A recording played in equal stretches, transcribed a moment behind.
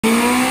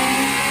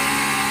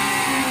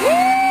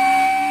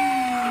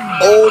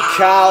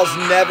cows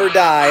never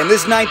die. And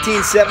this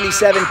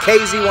 1977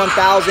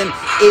 KZ1000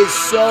 is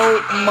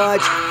so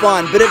much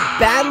fun, but it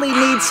badly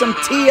needs some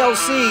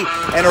TLC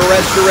and a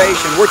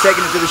restoration. We're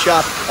taking it to the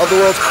shop of the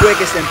world's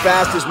quickest and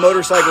fastest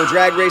motorcycle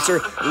drag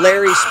racer,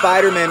 Larry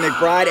Spiderman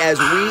McBride, as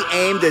we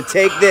aim to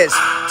take this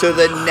to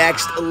the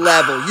next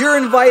level. You're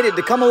invited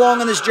to come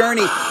along on this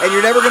journey, and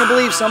you're never going to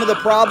believe some of the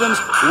problems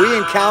we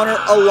encounter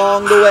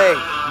along the way.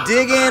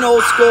 Dig in,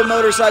 old school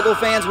motorcycle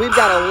fans. We've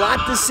got a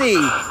lot to see.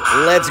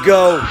 Let's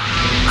go.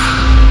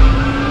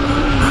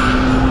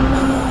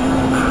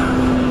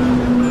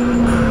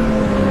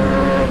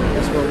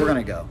 Guess where we're going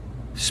to go?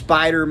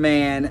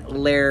 Spider-Man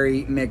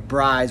Larry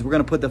McBride's. We're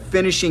going to put the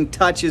finishing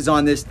touches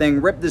on this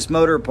thing, rip this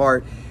motor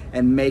apart,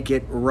 and make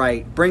it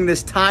right. Bring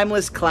this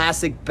timeless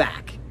classic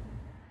back.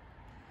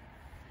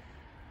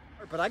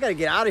 But I got to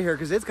get out of here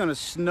because it's going to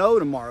snow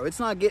tomorrow. It's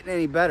not getting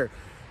any better.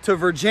 To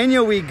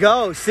Virginia we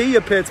go. See you,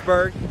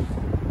 Pittsburgh.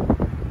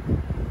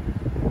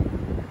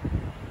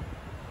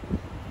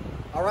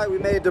 All right, we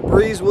made it to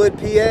Breezewood,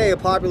 PA, a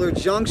popular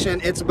junction.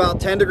 It's about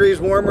 10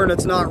 degrees warmer and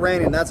it's not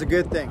raining. That's a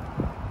good thing.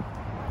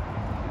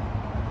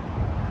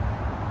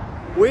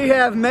 We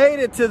have made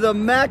it to the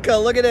Mecca.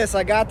 Look at this.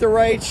 I got the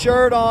right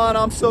shirt on.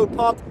 I'm so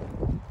pumped.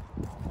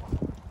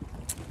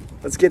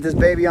 Let's get this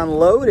baby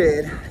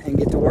unloaded and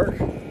get to work.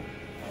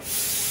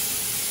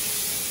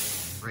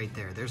 Right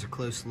there, there's a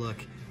close look.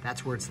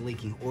 That's where it's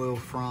leaking oil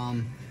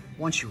from.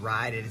 Once you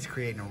ride it, it's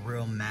creating a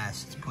real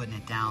mess. It's putting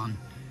it down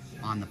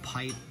on the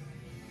pipe.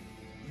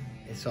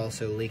 It's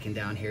also leaking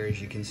down here,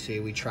 as you can see.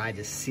 We tried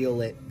to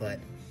seal it, but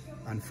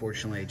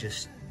unfortunately it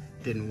just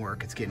didn't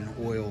work. It's getting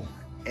oil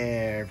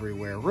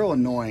everywhere. Real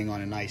annoying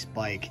on a nice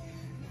bike.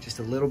 Just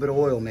a little bit of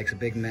oil makes a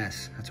big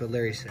mess. That's what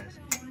Larry says.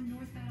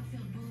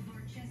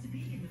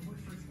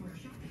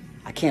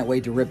 I can't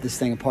wait to rip this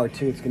thing apart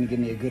too. It's going to give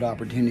me a good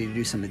opportunity to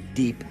do some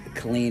deep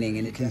cleaning,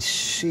 and you can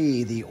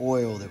see the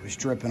oil that was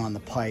dripping on the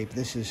pipe.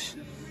 This is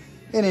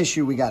an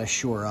issue we got to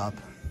shore up.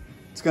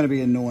 It's going to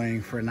be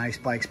annoying for a nice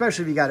bike,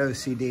 especially if you got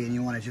OCD and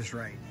you want it just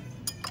right.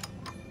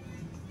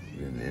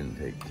 And the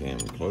intake cam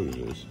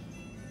closes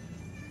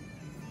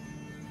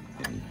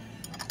and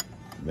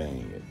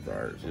bang, it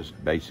fires. It's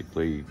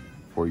basically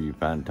where you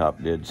find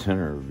top dead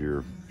center of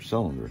your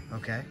cylinder.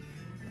 Okay.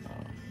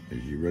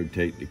 As you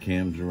rotate the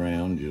cams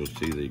around, you'll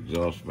see the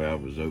exhaust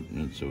valve is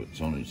opening, so it's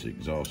on its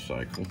exhaust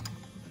cycle.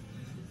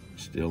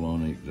 Still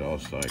on the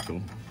exhaust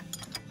cycle.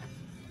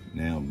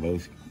 Now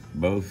both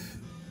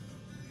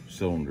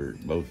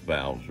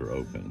valves are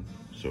open,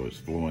 so it's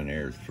flowing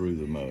air through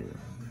the motor.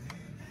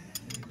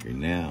 Okay,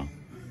 now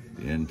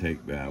the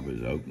intake valve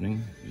is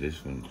opening.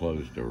 This one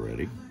closed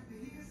already.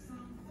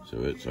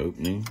 So it's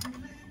opening,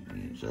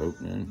 and it's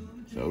opening,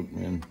 it's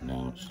opening.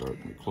 Now it's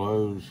starting to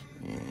close,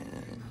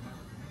 and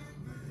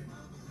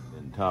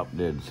top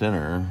dead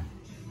center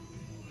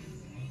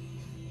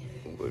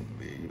would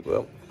be,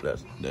 well, that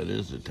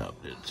is the top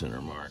dead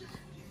center mark.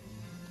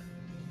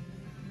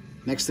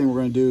 Next thing we're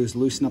going to do is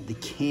loosen up the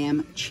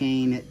cam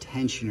chain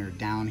tensioner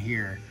down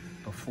here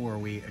before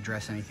we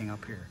address anything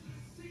up here.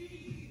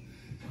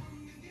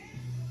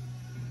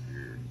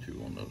 Here,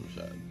 two on the other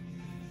side.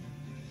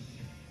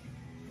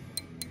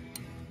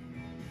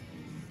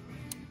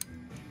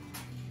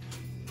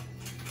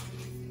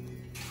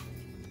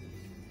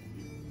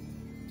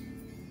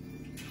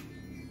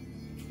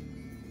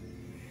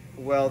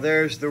 Well,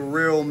 there's the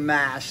real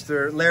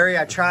master. Larry,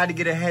 I tried to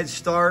get a head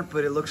start,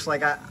 but it looks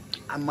like I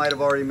might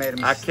have already made a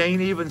mistake. I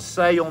can't even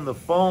say on the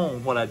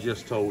phone what I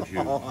just told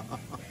you.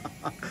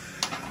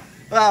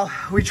 Well,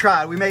 we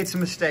tried. We made some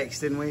mistakes,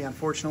 didn't we,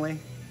 unfortunately?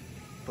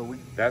 But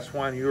That's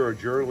why you're a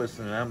journalist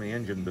and I'm the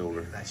engine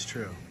builder. That's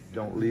true.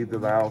 Don't leave the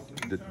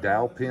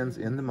dowel pins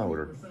in the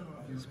motor.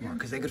 Smart,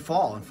 because they could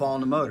fall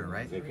in the motor,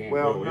 right?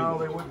 Well, no,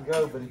 they wouldn't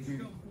go, but if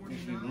you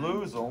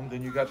lose them,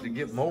 then you got to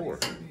get more.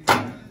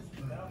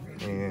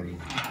 And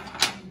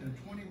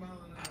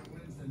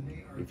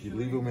if you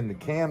leave them in the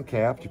cam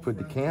caps, you put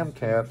the cam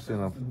caps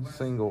in a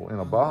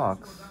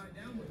box,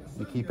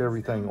 you keep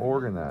everything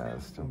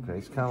organized, okay?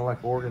 It's kind of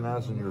like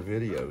organizing your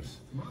videos.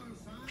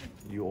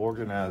 You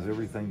organize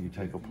everything you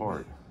take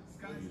apart,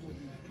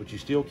 but you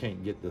still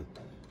can't get the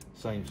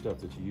same stuff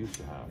that you used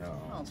to have.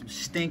 Oh, some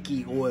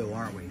stinky oil,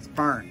 aren't we? It's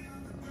burnt.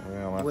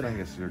 Well, I think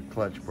it's your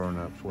clutch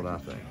burn-up's what I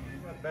think.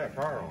 Back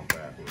hard on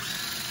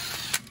backwards.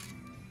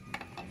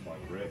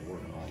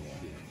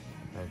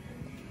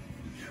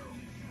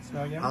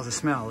 How's it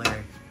smell,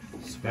 Larry?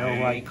 Smells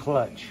like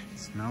clutch.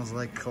 Smells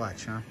like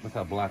clutch, huh? Look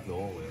how black the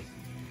oil is.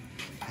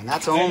 And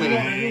that's only,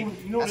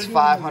 that's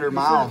 500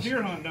 miles.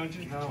 Deer hunt, don't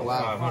you? Oh,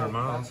 wow. 500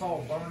 miles. That's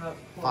all burned up.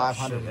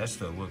 500. That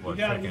stuff looked like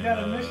You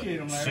gotta initiate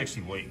 'em, Larry.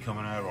 60 weight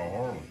coming out of a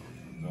Harley.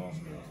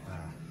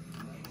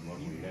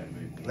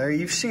 Larry,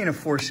 you've seen a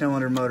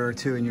 4-cylinder motor or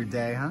two in your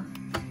day, huh?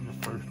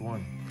 The first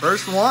one.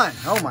 First one.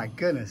 Oh my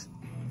goodness.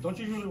 Don't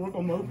you usually work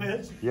on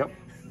mopeds? Yep.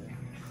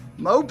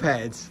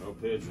 Mopeds.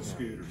 Mopeds and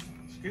scooters.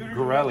 Scooters,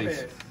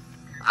 Gorellis.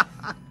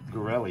 mopeds.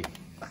 Gorelli.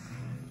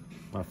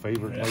 My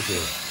favorite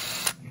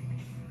moped.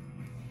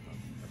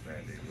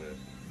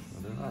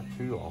 They're not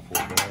too awful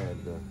bad.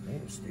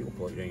 Steel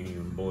plate ain't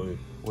even blue.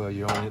 Well,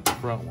 you only hit the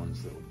front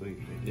ones that'll be.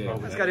 Yeah.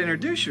 Let's got to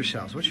introduce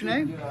yourselves. What's your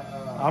name?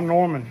 I'm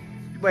Norman.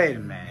 Wait a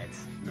minute.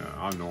 No,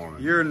 I'm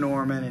Norman. You're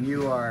Norman, and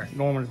you are.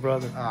 Norman's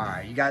brother. All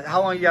right. You guys.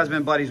 How long you guys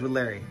been buddies with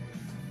Larry?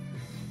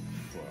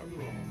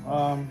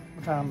 What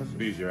time is it?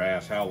 Beat your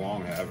ass. How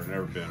long have I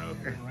never been up?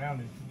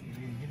 Around it.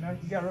 You know,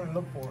 you gotta really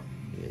look for it.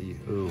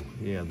 Yeah, ooh,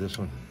 yeah, this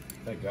one.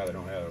 Thank God they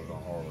don't have those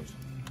on Harleys.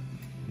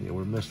 Yeah,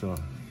 we're missing.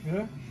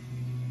 Yeah.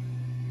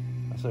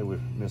 I say we're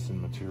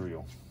missing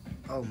material.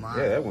 Oh my.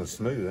 Yeah, that one's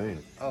smooth, ain't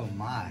it? Oh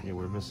my. Yeah,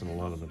 we're missing a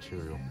lot of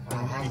material.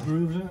 Any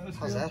grooves in it?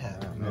 How's that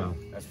happen? No.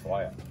 That's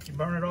flat. You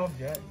burn it off,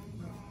 Jack.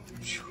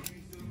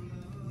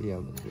 Yeah,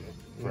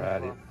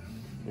 fried it.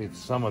 It's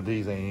some of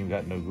these ain't even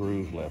got no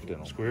grooves left in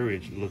them. Square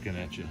edge looking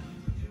at you.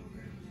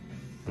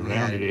 The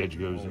rounded edge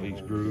goes, these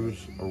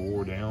grooves are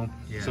wore down.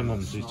 Yeah. Some of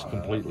them just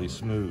completely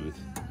smooth.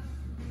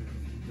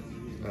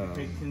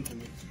 Pay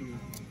attention at school.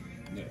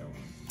 Yeah.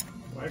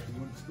 Well, actually,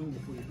 went to school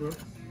before you broke.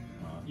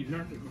 You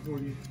learned it before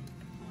you.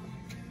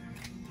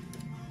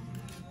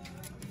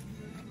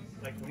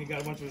 Like when he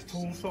got a bunch of his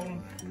tools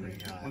stolen,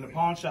 when the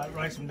pawn shop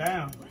writes them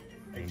down.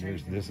 And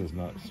this is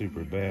not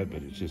super bad,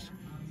 but it's just,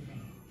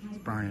 It's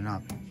burning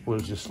up. well,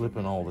 it's just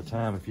slipping all the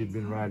time. If you'd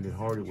been riding it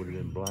hard, it would have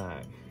been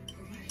black.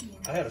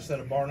 I had a set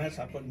of barnets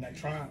I put in that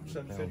Triumph I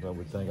 750.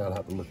 would think I'd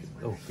have to look at,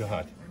 oh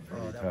God.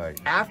 Very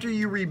tight. After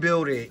you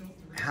rebuild it,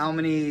 how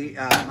many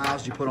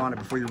miles do you put on it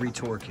before you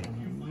retorque it?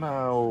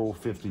 No,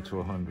 50 to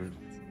 100.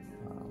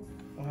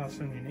 Well, how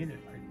soon you need it?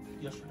 Like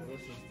yesterday.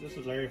 This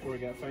is the area where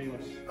he got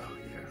famous.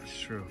 That's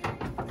true.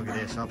 Look at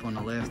this, up on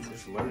the lift.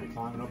 This is literally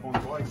climbing up on the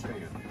bike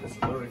stand. This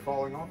is literally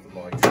falling off the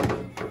bike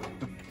stand.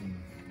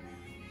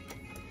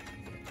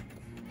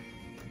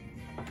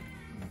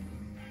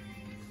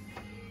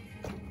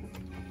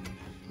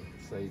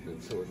 Save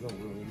it so it don't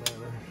really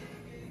matter.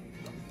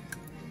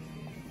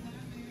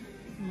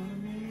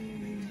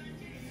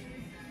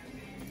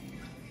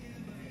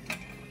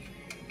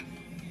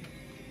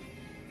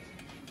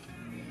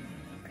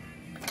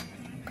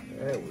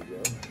 There we go.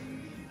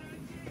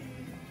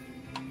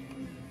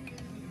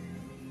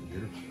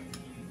 Get it?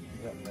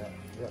 Yep, that.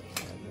 Yep,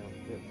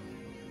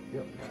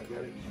 yep, I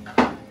got it.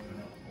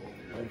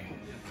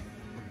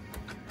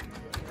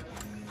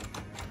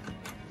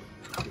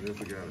 So there's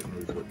the guy that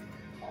knows what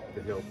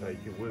the hell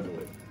take you wiggle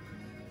it.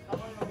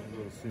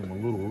 It'll seem a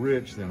little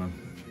rich then.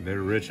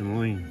 They're rich and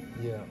lean.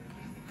 Yeah.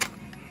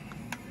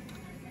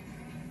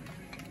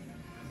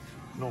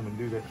 Norman,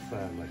 do that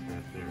side like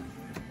that there.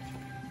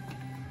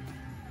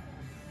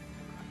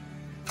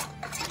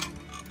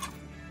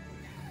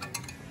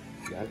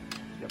 Got it?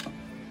 Yep.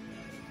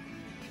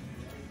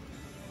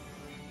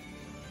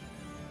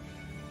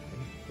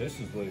 This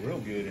is really real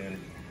good in it.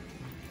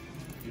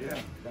 Yeah,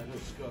 that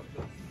was scuffed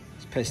up.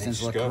 These pistons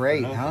Ain't look scuffed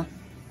great, or huh? nothing.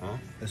 Huh?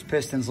 Those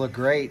pistons look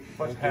great.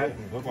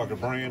 Look like a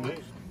brand new.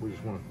 We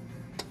just want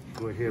to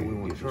go ahead. We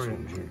want to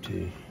turn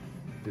it.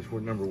 Just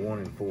where number 1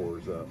 and 4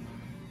 is up.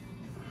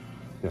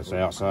 That's the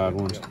outside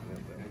ones. Yep,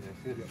 and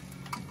that's it.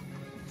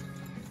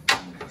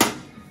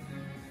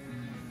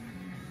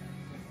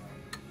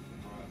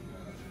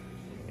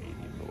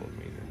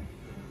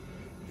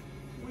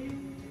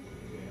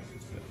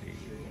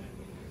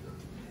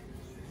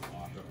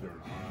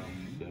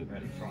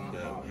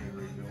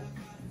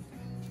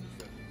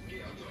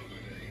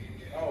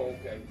 Oh,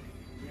 okay.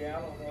 Yeah,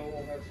 I don't know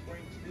on that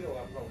spring steel,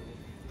 I probably.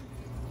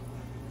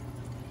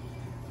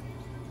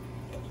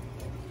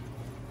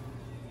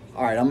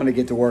 All right, I'm gonna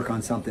get to work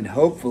on something,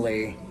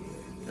 hopefully,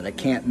 that I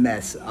can't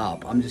mess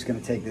up. I'm just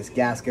gonna take this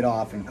gasket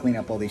off and clean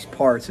up all these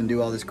parts and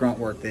do all this grunt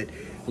work that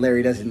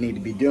Larry doesn't need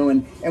to be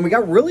doing. And we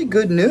got really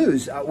good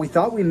news. We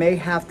thought we may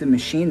have to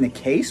machine the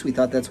case. We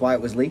thought that's why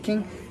it was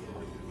leaking.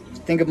 I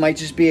think it might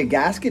just be a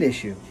gasket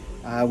issue.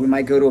 We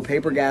might go to a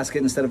paper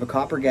gasket instead of a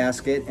copper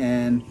gasket,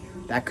 and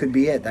that could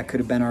be it. That could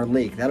have been our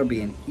leak. That'll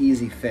be an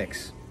easy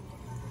fix.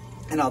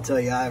 And I'll tell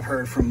you, I've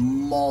heard from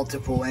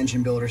multiple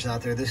engine builders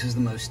out there, this is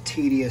the most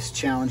tedious,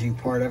 challenging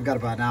part. I've got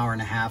about an hour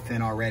and a half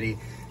in already.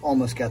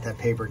 Almost got that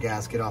paper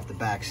gasket off the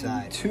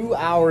backside. 2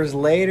 hours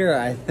later,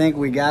 I think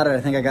we got it.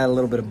 I think I got a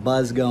little bit of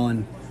buzz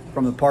going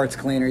from the parts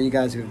cleaner. You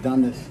guys who have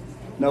done this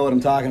know what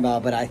I'm talking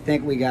about, but I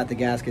think we got the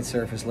gasket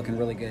surface looking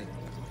really good.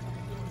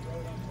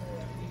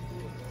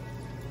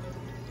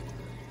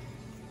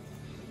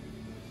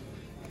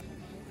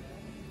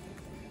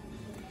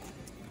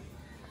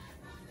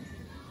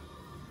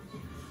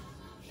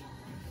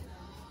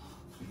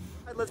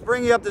 Let's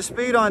bring you up to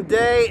speed on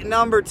day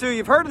number 2.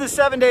 You've heard of the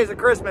 7 days of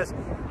Christmas.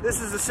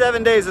 This is the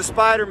 7 days of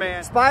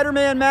Spider-Man.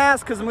 Spider-Man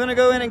mask, because I'm going to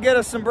go in and get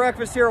us some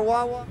breakfast here at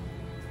Wawa.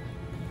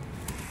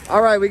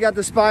 All right, we got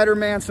the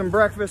Spider-Man some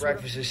breakfast.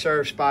 Breakfast is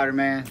served,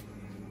 Spider-Man.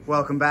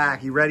 Welcome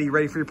back. You ready? You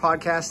ready for your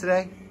podcast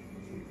today?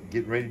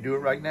 Getting ready to do it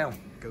right now.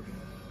 Go.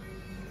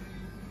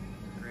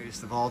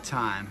 Greatest of all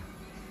time,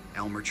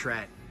 Elmer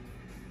Trett.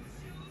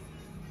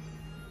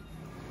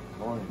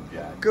 Morning,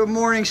 Jack. Good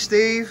morning,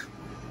 Steve.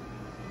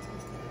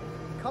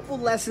 Couple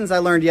lessons I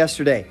learned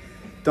yesterday.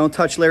 Don't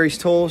touch Larry's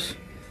tools.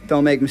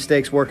 Don't make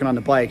mistakes working on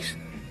the bikes.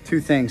 Two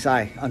things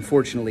I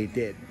unfortunately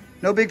did.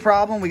 No big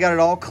problem. We got it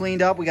all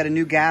cleaned up. We got a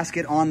new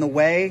gasket on the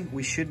way.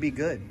 We should be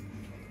good.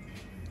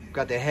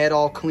 Got the head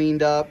all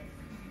cleaned up.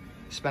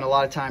 Spent a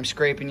lot of time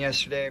scraping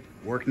yesterday.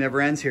 Work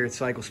never ends here at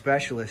Cycle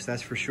Specialist,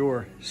 that's for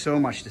sure. So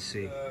much to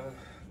see.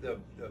 The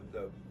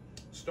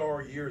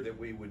star year that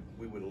we would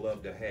have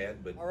loved to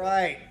had, but all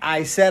right,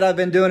 I said I've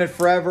been doing it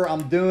forever.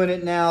 I'm doing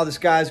it now. This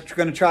guy's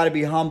going to try to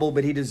be humble,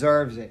 but he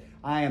deserves it.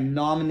 I am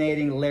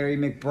nominating Larry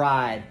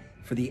McBride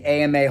for the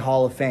AMA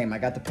Hall of Fame. I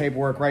got the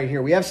paperwork right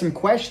here. We have some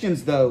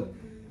questions though.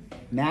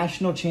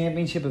 National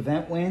championship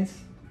event wins.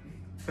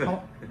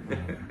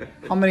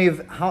 How many of?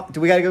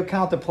 Do we got to go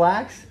count the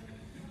plaques?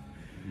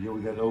 Yeah,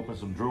 we got to open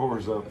some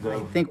drawers up though. I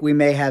think we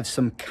may have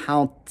some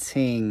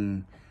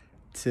counting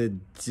to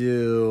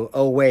do.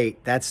 Oh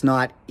wait, that's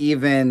not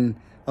even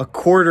a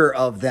quarter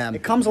of them.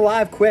 It comes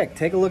alive quick.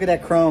 Take a look at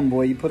that chrome,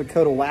 boy. You put a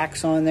coat of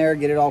wax on there,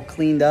 get it all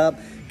cleaned up,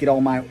 get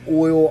all my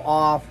oil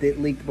off that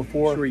leaked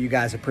before. I'm sure you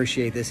guys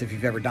appreciate this if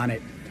you've ever done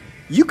it.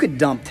 You could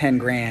dump 10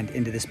 grand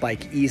into this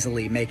bike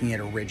easily, making it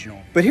original.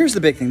 But here's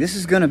the big thing. This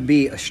is gonna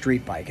be a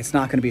street bike. It's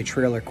not gonna be a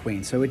trailer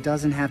queen, so it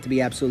doesn't have to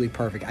be absolutely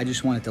perfect. I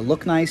just want it to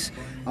look nice.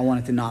 I want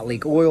it to not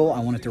leak oil. I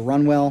want it to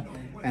run well,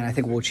 and I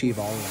think we'll achieve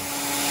all of that.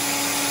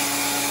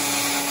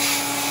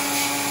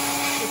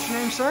 What's your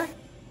name, sir?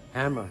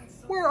 Hammer.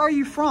 Where are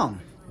you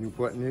from?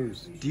 Newport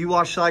News. Do you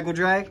watch Cycle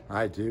Drag?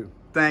 I do.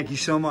 Thank you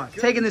so much.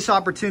 Taking this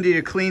opportunity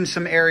to clean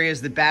some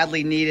areas that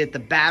badly need it. The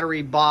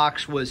battery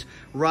box was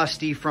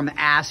rusty from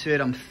acid.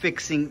 I'm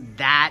fixing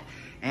that.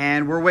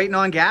 And we're waiting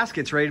on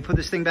gaskets, ready to put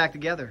this thing back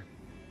together.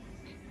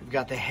 We've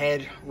got the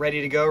head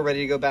ready to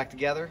go back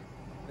together.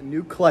 A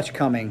new clutch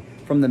coming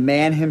from the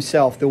man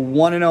himself, the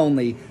one and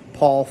only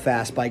Paul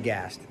Fast by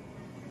Gast.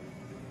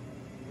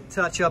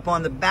 Touch up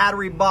on the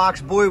battery box.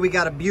 Boy, we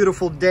got a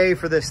beautiful day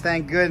for this,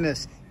 thank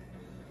goodness.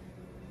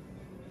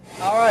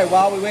 All right,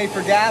 while we wait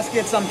for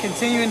gaskets, I'm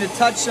continuing to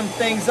touch some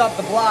things up.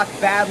 The block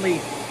badly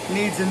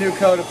needs a new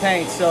coat of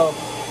paint, so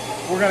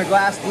we're gonna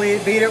glass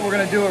beat it. We're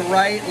gonna do it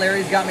right.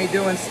 Larry's got me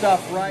doing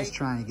stuff right. Just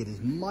trying to get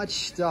as much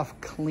stuff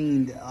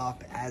cleaned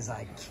up as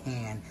I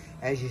can.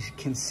 As you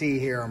can see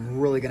here, I'm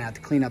really gonna have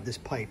to clean up this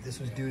pipe. This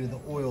was due to the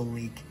oil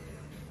leak,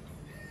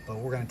 but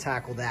we're gonna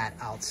tackle that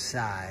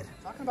outside.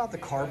 Talking about the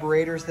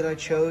carburetors that I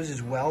chose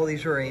as well.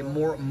 These are a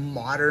more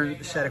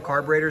modern set of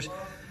carburetors.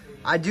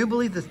 I do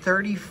believe the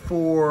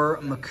 34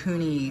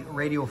 Mikuni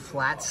radial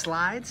flat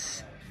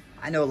slides.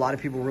 I know a lot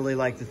of people really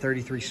like the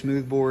 33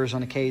 smooth bores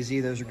on the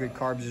KZ. Those are good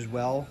carbs as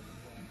well.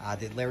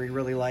 That Larry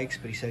really likes,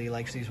 but he said he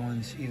likes these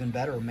ones even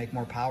better or make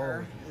more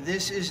power.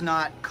 This is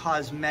not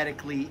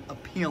cosmetically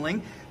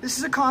appealing. This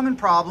is a common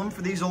problem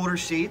for these older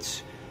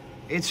seats.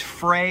 It's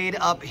frayed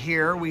up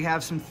here. We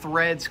have some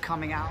threads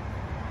coming out.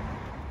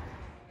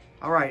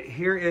 All right,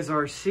 here is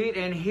our seat,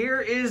 and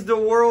here is the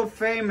world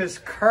famous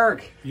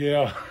Kirk.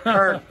 Yeah.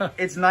 Kirk,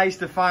 it's nice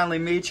to finally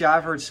meet you.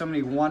 I've heard so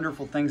many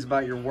wonderful things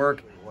about your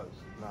work. What's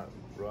not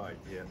right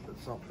yet, but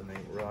something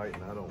ain't right,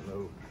 and I don't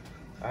know.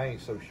 I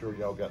ain't so sure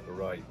y'all got the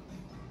right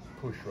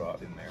push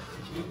rod in there.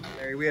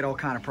 Larry, we had all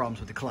kind of problems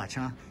with the clutch,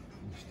 huh?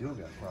 You still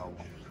got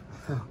problems.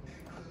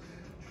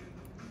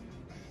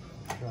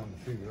 Trying to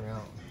figure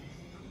out.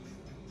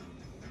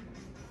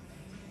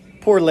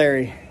 Poor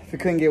Larry, if it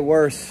couldn't get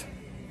worse.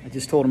 I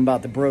just told him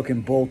about the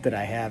broken bolt that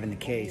I have in the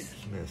case.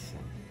 Missing.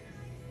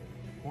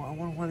 Well, I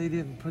wonder why they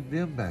didn't put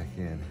them back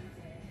in.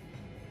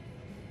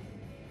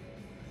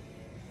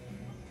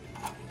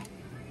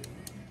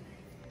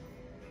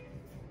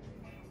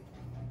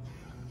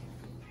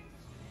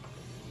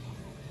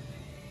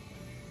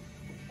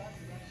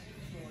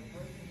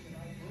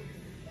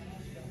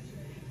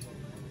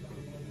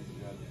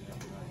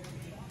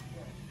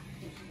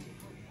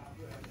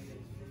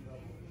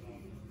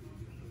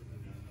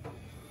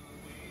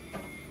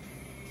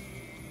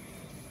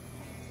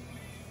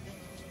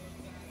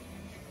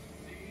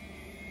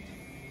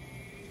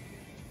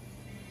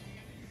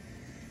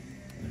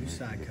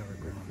 Side cover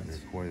grommets.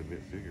 They're quite a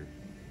bit bigger.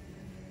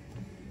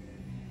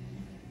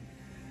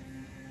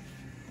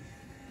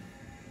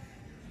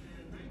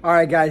 All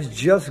right, guys,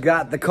 just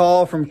got the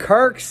call from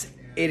Kirk's.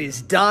 It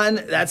is done.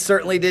 That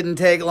certainly didn't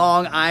take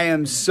long. I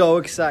am so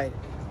excited.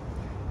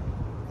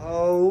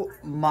 Oh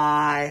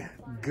my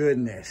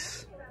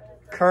goodness.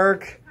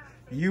 Kirk,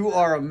 you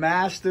are a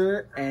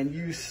master, and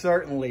you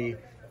certainly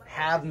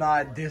have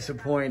not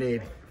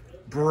disappointed.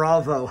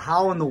 Bravo.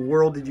 How in the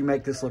world did you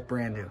make this look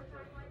brand new?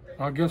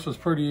 I guess it's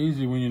pretty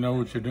easy when you know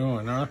what you're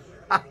doing, huh?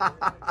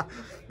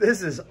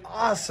 This is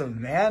awesome,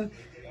 man.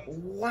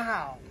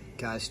 Wow.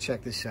 Guys,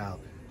 check this out.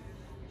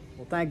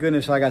 Well, thank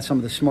goodness I got some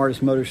of the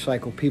smartest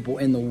motorcycle people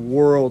in the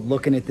world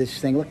looking at this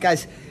thing. Look,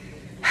 guys,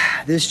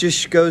 this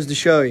just goes to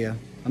show you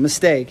a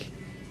mistake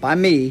by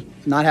me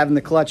not having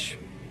the clutch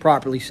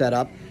properly set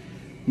up.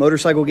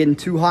 Motorcycle getting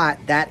too hot.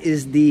 That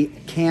is the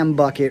cam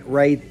bucket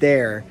right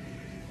there.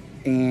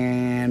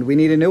 And we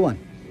need a new one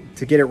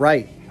to get it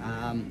right.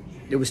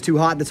 It was too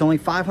hot. That's only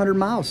 500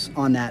 miles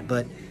on that,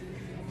 but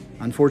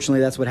Unfortunately,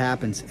 that's what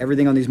happens.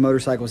 Everything on these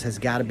motorcycles has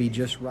got to be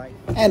just right.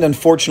 And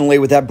unfortunately,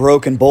 with that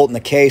broken bolt in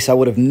the case, I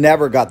would have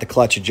never got the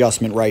clutch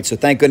adjustment right. So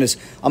thank goodness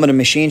I'm in a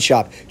machine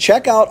shop.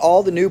 Check out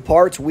all the new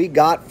parts we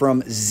got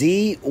from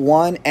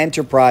Z1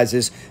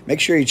 Enterprises. Make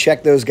sure you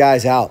check those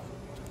guys out.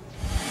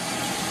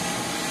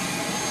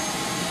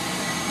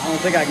 I don't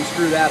think I can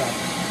screw that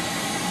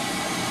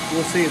up.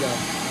 We'll see, though.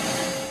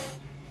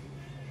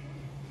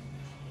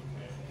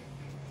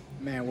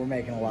 Man, we're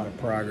making a lot of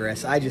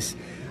progress. I just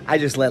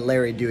let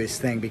Larry do his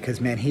thing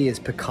because, man, he is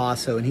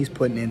Picasso and he's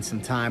putting in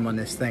some time on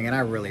this thing, and I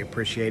really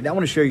appreciate it. I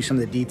want to show you some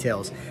of the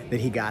details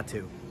that he got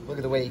to. Look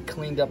at the way he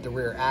cleaned up the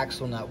rear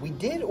axle nut. We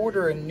did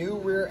order a new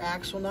rear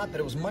axle nut, but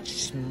it was much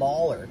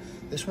smaller.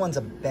 This one's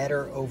a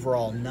better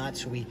overall nut,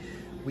 so we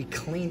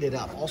cleaned it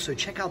up. Also,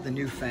 check out the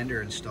new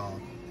fender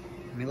installed.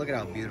 I mean, look at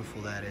how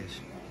beautiful that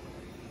is.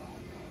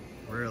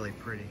 Really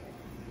pretty.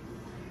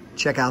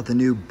 Check out the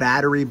new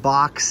battery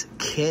box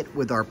kit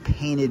with our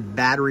painted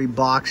battery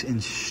box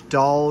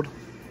installed.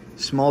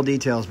 Small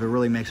details, but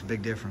really makes a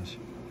big difference.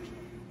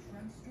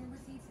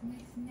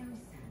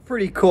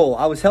 Pretty cool.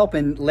 I was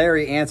helping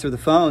Larry answer the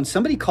phone.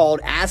 Somebody called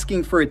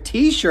asking for a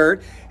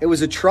t-shirt. It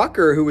was a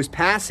trucker who was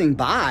passing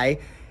by.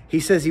 He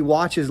says he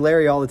watches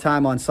Larry all the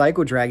time on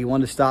Cycle Drag. He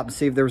wanted to stop and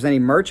see if there was any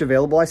merch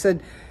available. I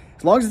said,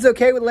 as long as it's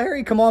okay with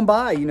Larry, come on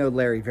by. You know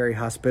Larry, very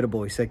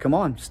hospitable. He said, come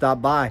on,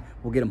 stop by.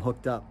 We'll get him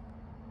hooked up.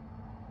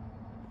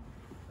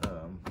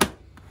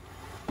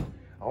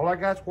 All I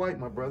got's white,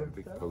 my brother.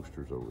 Big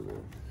posters over there.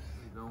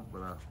 You don't,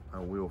 but I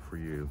will for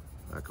you.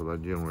 Because I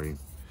generally,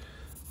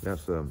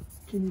 that's Can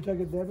you take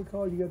a debit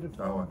card? You got the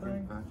phone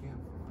thing? I can.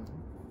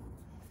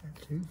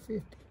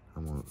 $250.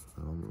 I'm gonna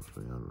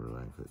say I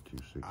relax at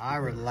 260. I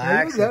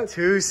relax at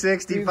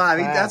 265.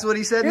 That's what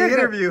he said in the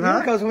interview,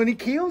 huh? Because when he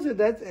kills it,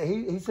 that's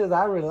he says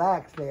I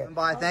relax there.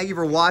 Bye. Thank you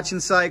for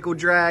watching Cycle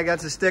Drag.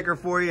 That's a sticker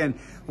for you, and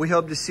we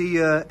hope to see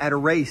you at a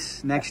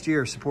race next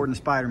year supporting the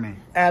Spider-Man.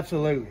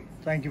 Absolutely.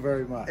 Thank you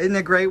very much. Isn't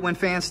it great when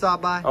fans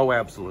stop by? Oh,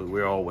 absolutely.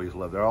 We always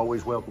love. They're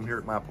always welcome here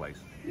at my place.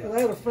 Yeah.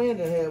 I had a friend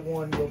that had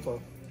one with a.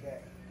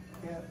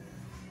 Yeah.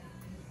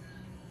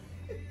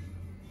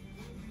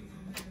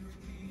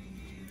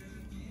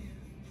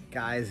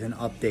 Guys, an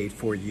update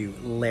for you.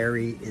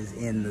 Larry is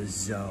in the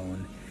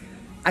zone.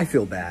 I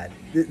feel bad.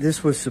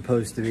 This was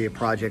supposed to be a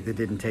project that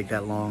didn't take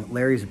that long.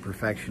 Larry's a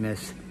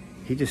perfectionist.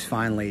 He just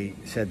finally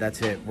said,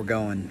 that's it, we're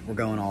going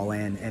all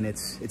in, and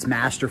it's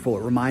masterful.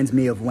 It reminds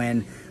me of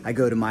when I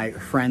go to my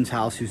friend's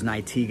house who's an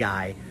IT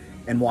guy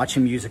and watch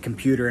him use a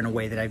computer in a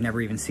way that I've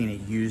never even seen it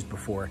used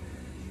before.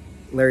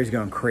 Larry's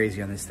going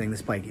crazy on this thing.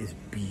 This bike is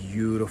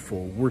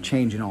beautiful. We're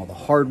changing all the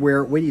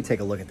hardware. Wait till you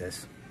take a look at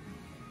this.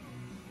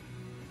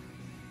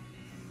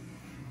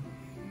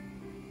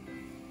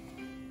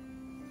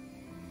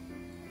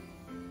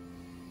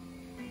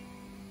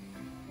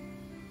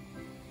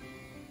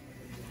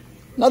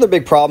 Another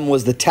big problem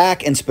was the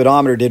tach and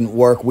speedometer didn't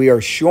work. We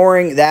are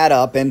shoring that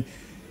up, and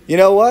you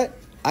know what?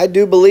 I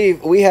do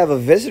believe we have a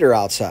visitor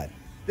outside.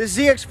 This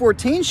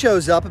ZX14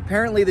 shows up.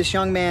 Apparently this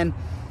young man,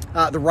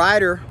 the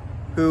rider,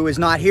 who is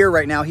not here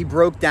right now, he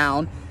broke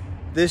down.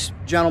 This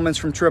gentleman's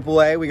from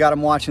AAA. We got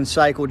him watching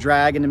Cycle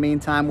Drag. In the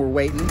meantime, we're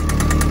waiting.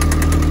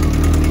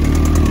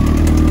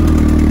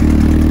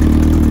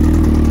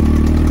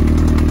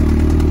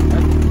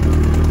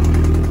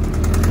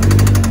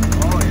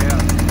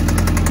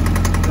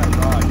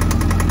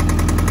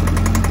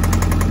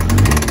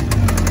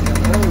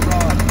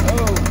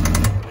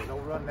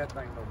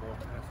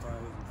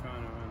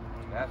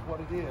 That's what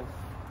it is.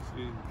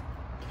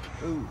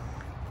 Ooh.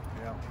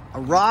 Yeah. A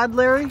rod,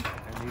 Larry? And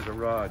he's a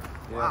rod.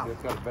 Yeah, wow.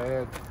 It's got a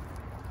bad,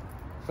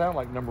 sound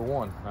like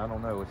 #1. I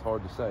don't know, it's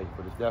hard to say,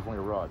 but it's definitely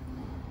a rod.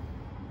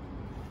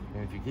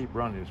 And if you keep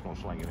running, it's gonna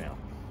sling it out.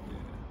 Yeah,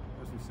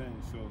 that's insane.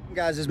 So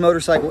guys, this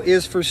motorcycle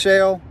is for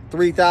sale.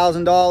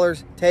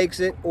 $3,000, takes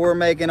it or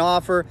make an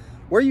offer.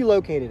 Where are you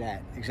located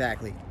at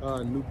exactly?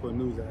 Newport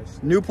News,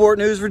 actually. Newport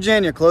News,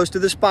 Virginia, close to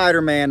the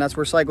Spider-Man. That's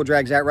where Cycle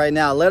Drag's at right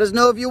now. Let us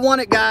know if you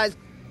want it, guys.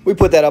 We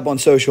put that up on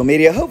social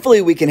media.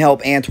 Hopefully we can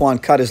help Antoine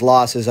cut his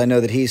losses. I know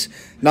that he's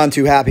none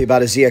too happy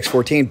about his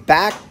ZX14.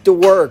 Back to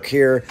work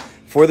here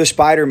for the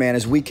Spider-Man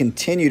as we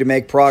continue to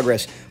make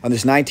progress on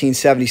this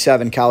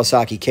 1977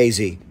 Kawasaki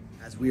KZ.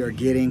 As we are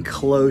getting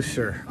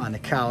closer on the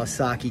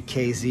Kawasaki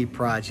KZ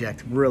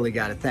project, really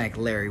got to thank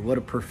Larry. What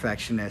a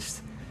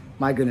perfectionist.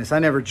 My goodness, I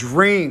never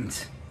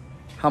dreamed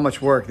how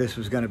much work this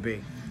was going to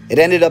be. It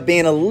ended up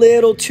being a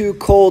little too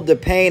cold to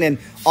paint, and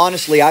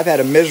honestly, I've had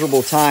a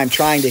miserable time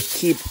trying to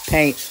keep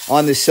paint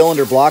on this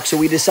cylinder block, so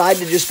we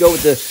decided to just go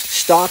with the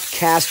stock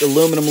cast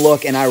aluminum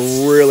look, and I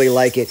really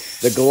like it.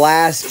 The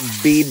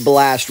glass bead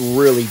blast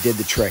really did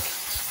the trick.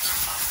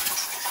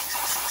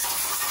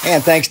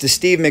 And thanks to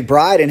Steve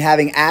McBride and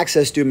having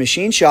access to a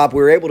machine shop,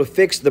 we were able to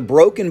fix the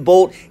broken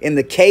bolt in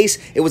the case.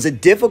 It was a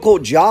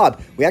difficult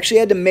job. We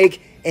actually had to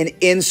make an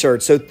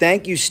insert, so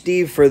thank you,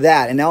 Steve, for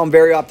that. And now I'm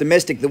very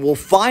optimistic that we'll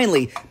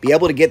finally be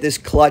able to get this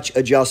clutch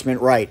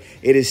adjustment right.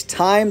 It is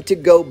time to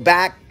go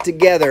back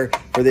together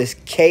for this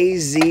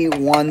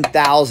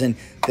KZ1000.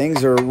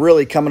 Things are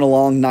really coming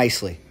along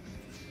nicely.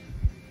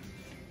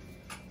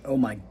 Oh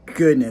my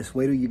goodness,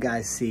 wait till you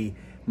guys see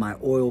my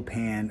oil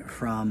pan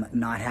from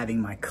not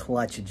having my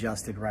clutch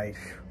adjusted right.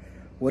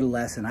 What a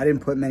lesson. I didn't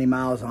put many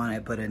miles on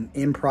it, but an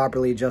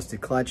improperly adjusted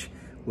clutch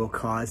will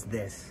cause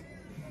this.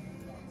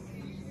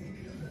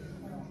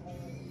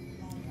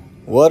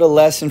 What a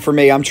lesson for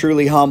me. I'm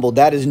truly humbled.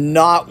 That is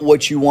not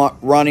what you want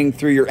running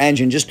through your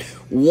engine. Just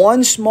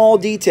one small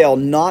detail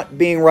not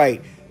being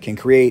right can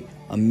create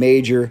a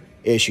major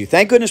issue.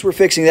 Thank goodness we're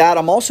fixing that.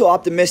 I'm also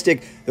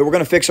optimistic that we're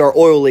going to fix our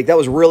oil leak. That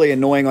was really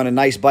annoying on a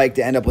nice bike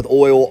to end up with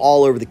oil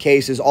all over the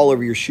cases, all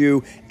over your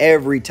shoe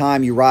every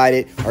time you ride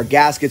it. Our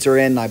gaskets are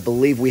in, and I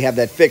believe we have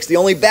that fixed. The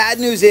only bad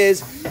news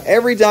is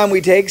every time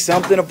we take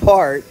something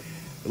apart,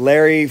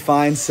 Larry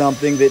finds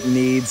something that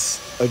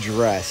needs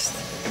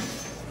addressed.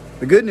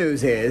 The good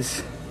news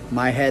is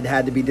my head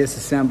had to be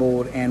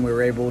disassembled and we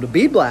were able to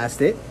bead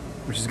blast it,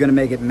 which is going to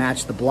make it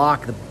match the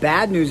block. The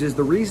bad news is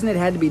the reason it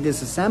had to be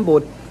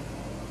disassembled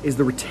is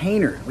the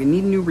retainer. We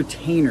need new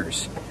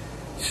retainers.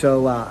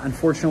 So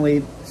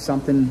unfortunately,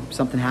 something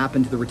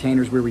happened to the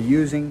retainers we were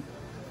using.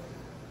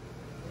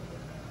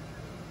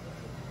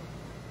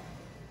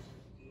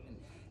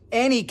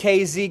 Any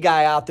KZ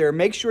guy out there,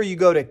 make sure you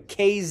go to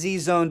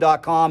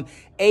kzone.com,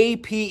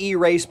 APE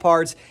Race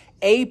Parts,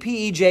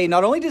 APEJ.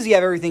 Not only does he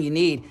have everything you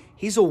need,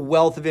 he's a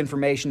wealth of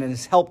information and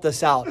has helped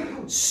us out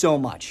so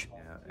much.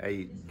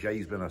 Hey,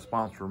 Jay's been a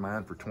sponsor of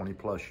mine for 20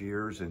 plus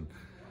years, and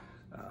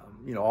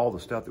you know, all the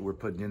stuff that we're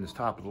putting in is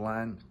top of the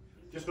line.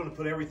 Just going to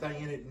put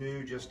everything in it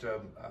new, just to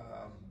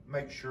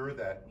make sure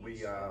that we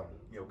you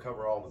know,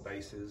 cover all the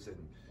bases and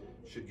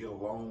should get a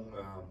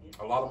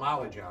lot of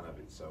mileage out of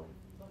it. So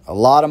a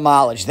lot of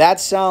mileage.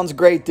 That sounds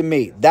great to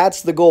me.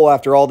 That's the goal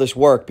after all this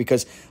work,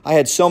 because I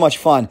had so much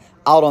fun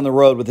out on the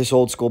road with this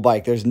old school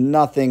bike. There's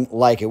nothing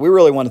like it. We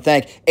really want to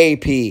thank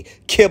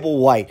AP, Kibble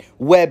White,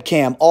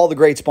 Webcam, all the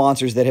great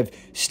sponsors that have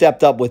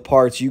stepped up with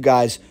parts. You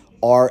guys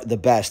are the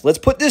best. Let's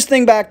put this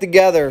thing back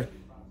together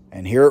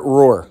and hear it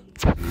roar.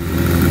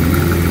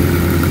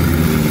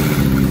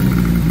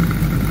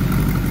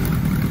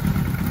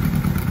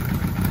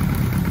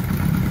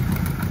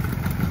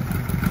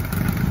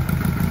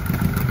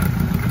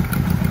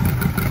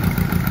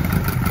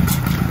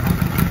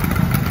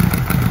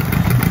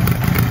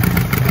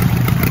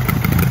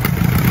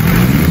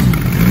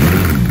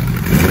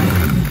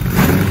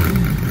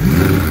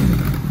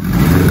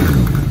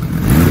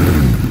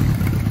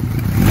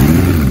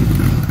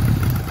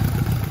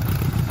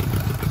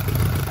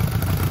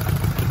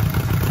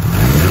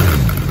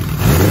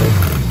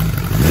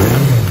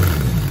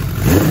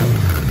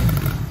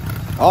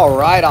 All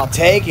right, I'll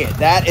take it.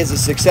 That is a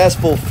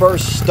successful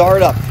first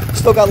startup.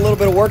 Still got a little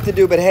bit of work to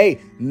do, but hey,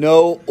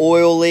 no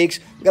oil leaks.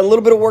 We got a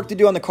little bit of work to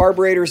do on the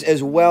carburetors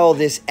as well.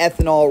 This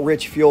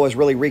ethanol-rich fuel has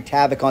really wreaked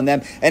havoc on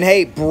them. And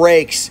hey,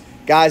 brakes.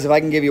 Guys, if I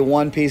can give you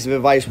one piece of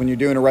advice when you're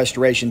doing a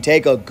restoration,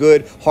 take a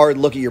good, hard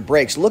look at your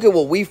brakes. Look at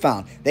what we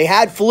found. They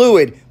had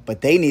fluid,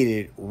 but they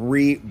needed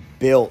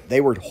rebuilt.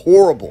 They were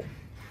horrible.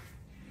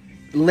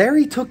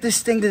 Larry took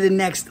this thing to the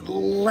next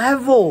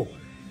level.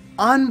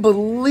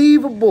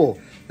 Unbelievable.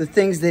 The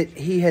things that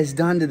he has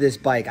done to this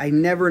bike. I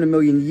never in a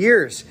million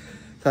years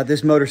thought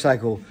this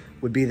motorcycle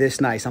would be this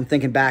nice. I'm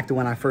thinking back to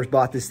when I first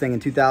bought this thing in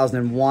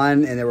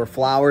 2001 and there were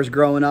flowers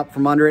growing up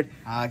from under it.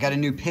 I got a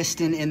new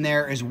piston in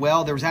there as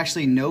well. There was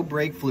actually no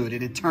brake fluid.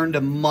 It had turned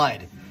to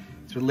mud.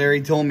 That's what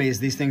Larry told me,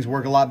 is these things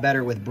work a lot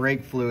better with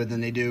brake fluid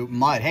than they do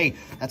mud. Hey,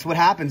 that's what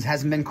happens.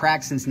 Hasn't been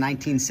cracked since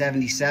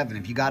 1977.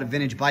 If you got a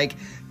vintage bike,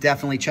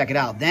 definitely check it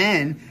out.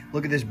 Then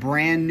look at this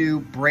brand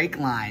new brake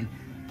line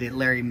that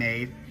Larry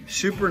made.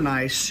 Super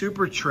nice,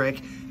 super trick.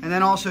 And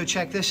then also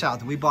check this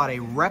out. We bought a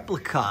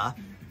replica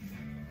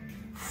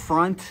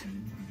front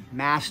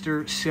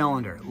master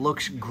cylinder.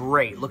 Looks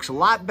great. Looks a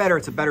lot better.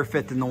 It's a better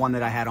fit than the one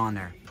that I had on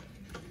there.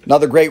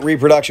 Another great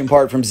reproduction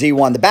part from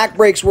Z1. The back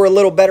brakes were a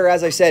little better.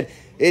 As I said,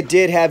 it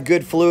did have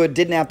good fluid.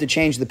 Didn't have to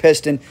change the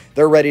piston.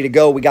 They're ready to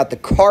go. We got the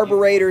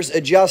carburetors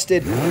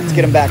adjusted. Let's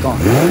get them back on.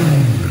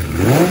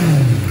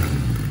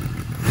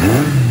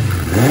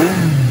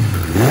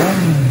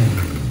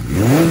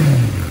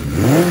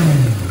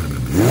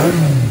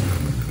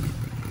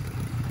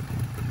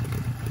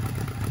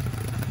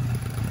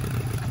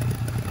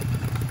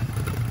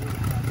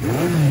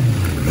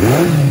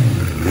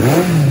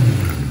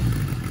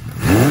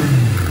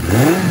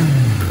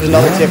 There's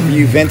another tip for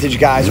you vintage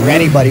guys or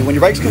anybody. When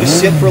your bike's going to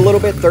sit for a little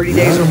bit, 30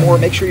 days or more,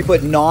 make sure you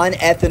put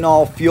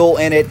non-ethanol fuel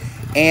in it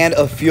and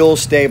a fuel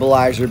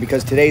stabilizer,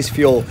 because today's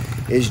fuel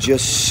is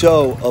just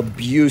so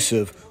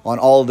abusive on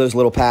all of those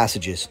little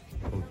passages.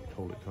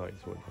 Hold it tight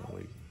so it don't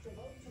leak.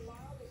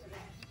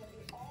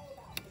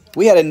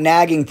 We had a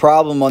nagging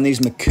problem on these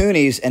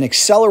Mikunis. An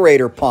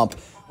accelerator pump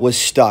was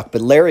stuck,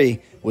 but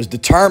Larry was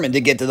determined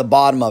to get to the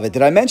bottom of it.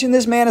 Did I mention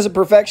this man is a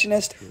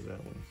perfectionist?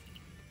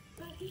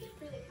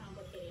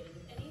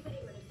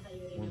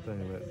 One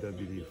thing about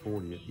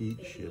WD-40, it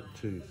eats shit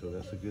too, so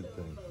that's a good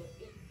thing.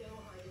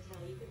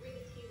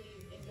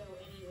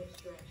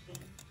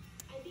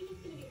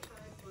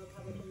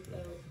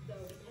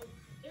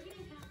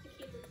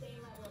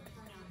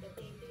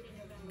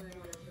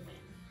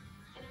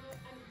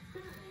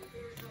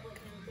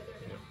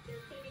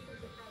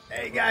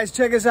 Hey guys,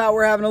 check us out.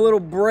 We're having a little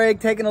break,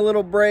 taking a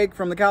little break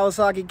from the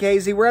Kawasaki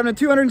KZ. We're having a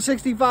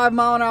 265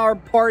 mile an hour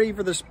party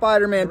for the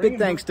Spider-Man. Big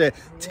thanks to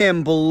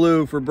Tim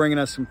Ballou for bringing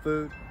us some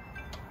food.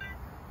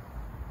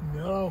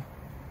 No.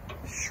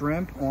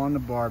 Shrimp on the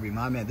Barbie,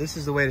 my man. This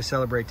is the way to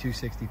celebrate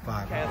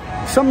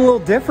 265. Something a little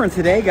different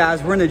today,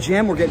 guys. We're in the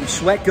gym. We're getting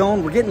sweat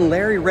going. We're getting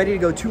Larry ready to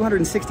go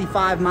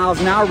 265 miles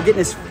an hour. We're getting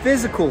his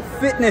physical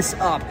fitness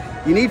up.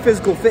 You need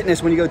physical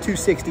fitness when you go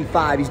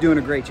 265. He's doing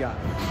a great job.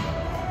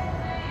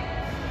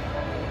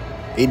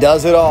 He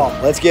does it all.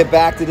 Let's get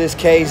back to this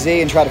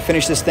KZ and try to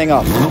finish this thing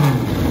up. Oh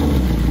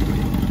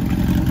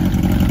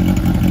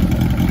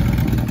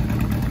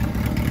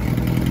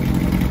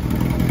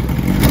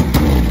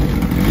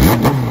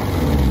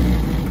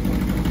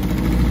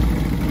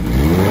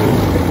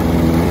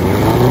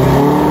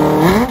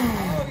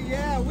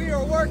yeah, we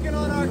are working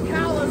on our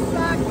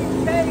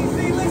Kawasaki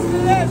KZ. Listen to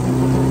this.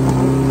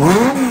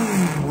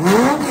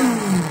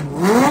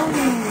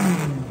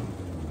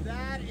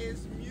 That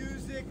is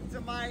music to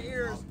my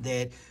ears.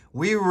 That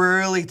we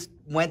really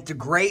went to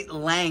great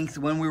length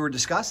when we were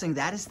discussing.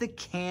 That is the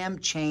cam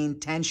chain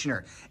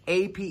tensioner,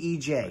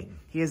 APEJ.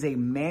 He is a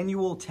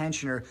manual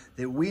tensioner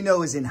that we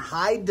know is in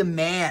high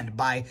demand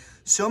by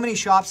so many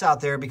shops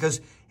out there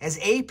because, as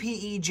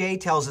APEJ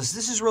tells us,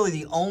 this is really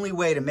the only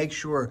way to make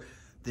sure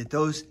that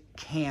those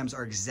cams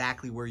are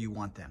exactly where you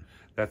want them.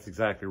 That's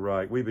exactly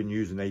right. We've been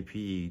using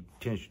APE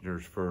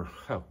tensioners for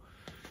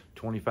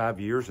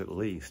 25 years at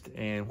least.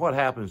 And what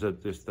happens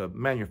is the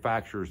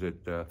manufacturers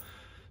that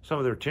some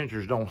of their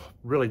tensioners don't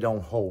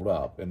hold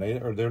up, and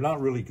they're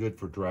not really good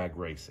for drag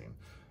racing.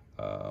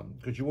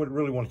 Because you wouldn't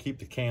really want to keep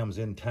the cams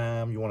in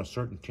time. You want a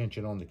certain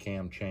tension on the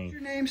cam chain. What's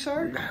your name,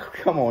 sir?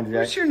 Come on, Jack.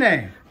 What's your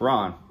name?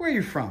 Ron. Where are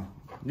you from?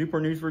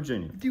 Newport News,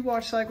 Virginia. Do you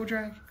watch Cycle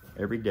Drag?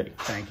 Every day.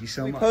 Thank you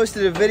so much. We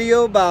posted a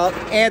video about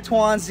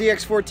Antoine's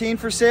ZX14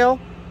 for sale.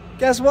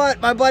 Guess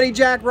what? My buddy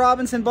Jack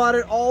Robinson bought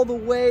it all the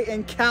way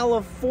in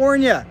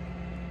California.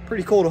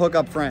 Pretty cool to hook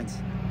up friends.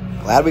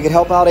 Glad we could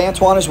help out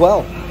Antoine as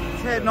well.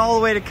 He's heading all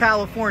the way to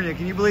California.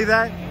 Can you believe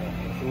that?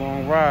 It's a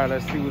long ride.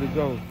 Let's see where it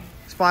goes.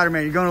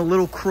 Spider-Man, you're going a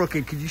little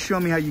crooked. Could you show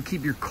me how you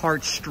keep your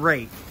cart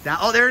straight? Down.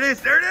 Oh, there it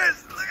is. There it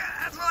is. Look at that.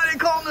 That's why they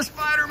call him the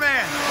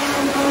Spider-Man.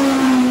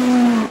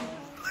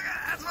 Look at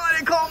that. That's why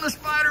they call him the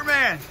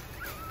Spider-Man.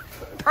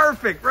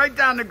 Perfect. Right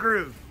down the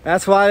groove.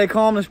 That's why they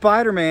call him the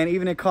Spider-Man.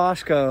 Even at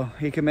Costco,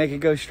 he can make it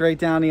go straight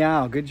down the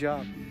aisle. Good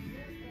job.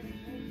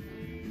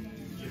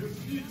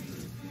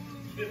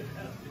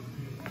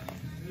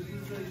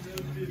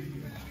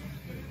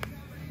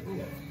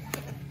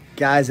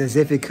 Guys, as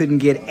if it couldn't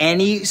get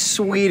any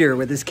sweeter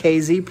with this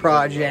KZ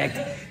project.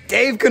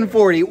 Dave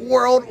Conforti,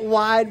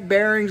 Worldwide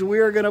Bearings. We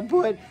are going to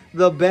put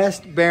the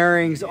best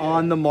bearings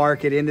on the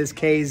market in this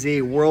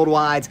KZ.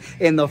 Worldwide's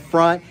in the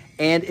front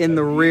and in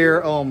the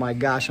rear. Oh my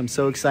gosh, I'm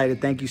so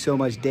excited. Thank you so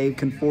much, Dave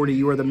Conforti.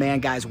 You are the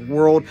man, guys.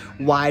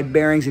 Worldwide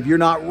Bearings. If you're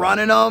not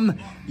running them,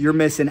 you're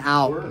missing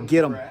out.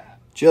 Get them.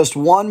 Just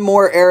one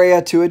more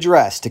area to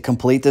address to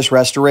complete this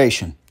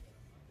restoration.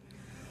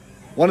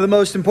 One of the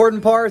most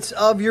important parts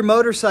of your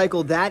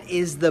motorcycle, that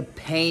is the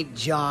paint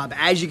job.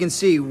 As you can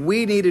see,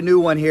 we need a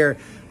new one here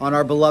on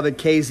our beloved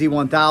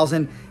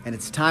KZ1000, and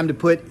it's time to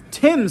put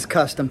Tim's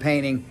custom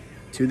painting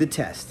to the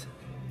test.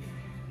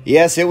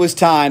 Yes, it was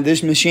time.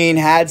 This machine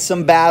had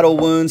some battle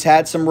wounds,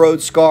 had some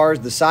road scars.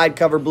 The side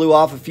cover blew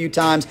off a few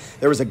times.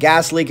 There was a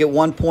gas leak at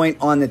one point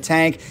on the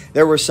tank.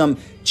 There were some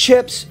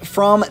chips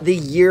from the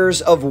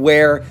years of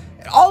wear.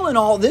 All in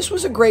all, this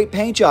was a great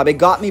paint job. It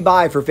got me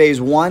by for phase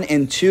 1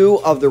 and 2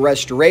 of the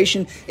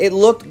restoration. It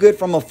looked good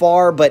from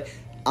afar, but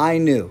I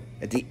knew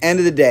at the end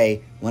of the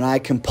day, when I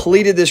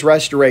completed this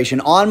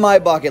restoration on my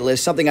bucket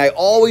list, something I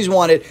always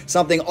wanted,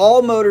 something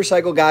all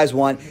motorcycle guys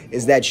want,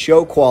 is that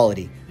show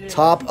quality,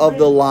 top of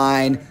the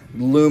line,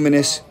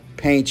 luminous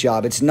paint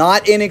job. It's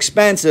not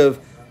inexpensive,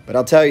 but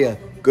I'll tell you,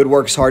 good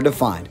work's hard to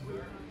find.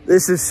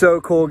 This is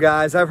so cool,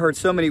 guys. I've heard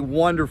so many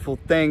wonderful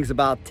things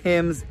about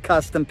Tim's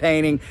custom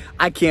painting.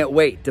 I can't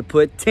wait to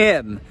put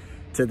Tim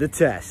to the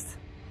test.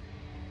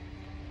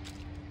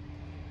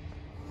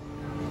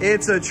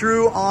 It's a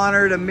true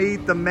honor to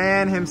meet the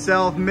man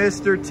himself,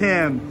 Mr.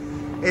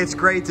 Tim. It's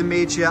great to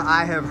meet you.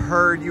 I have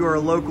heard you are a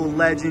local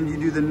legend. You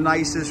do the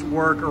nicest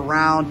work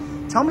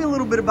around. Tell me a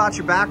little bit about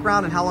your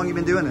background and how long you've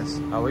been doing this.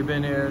 We've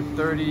been here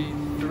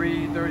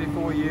 33,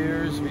 34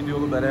 years. We do a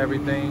little bit of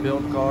everything.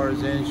 Build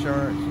cars,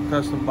 insurance,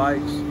 custom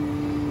bikes,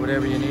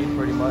 whatever you need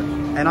pretty much.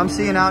 And I'm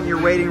seeing out in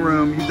your waiting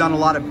room, you've done a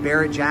lot of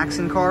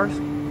Barrett-Jackson cars?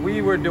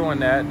 We were doing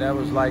that. That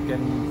was like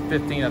in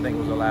 15, I think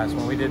was the last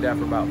one. We did that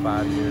for about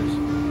 5 years.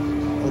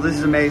 Well, this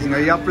is amazing. Are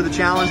you up for the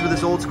challenge with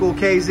this old school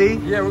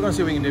KZ? Yeah, we're gonna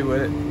see what we can do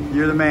with it.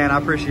 You're the man, I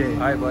appreciate it.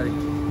 All right, buddy.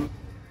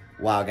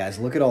 Wow, guys,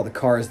 look at all the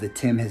cars that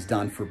Tim has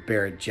done for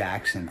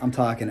Barrett-Jackson. I'm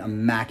talking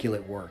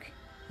immaculate work.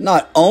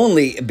 Not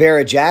only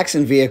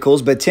Barrett-Jackson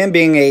vehicles, but Tim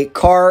being a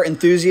car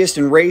enthusiast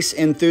and race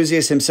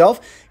enthusiast himself,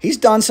 he's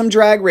done some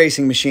drag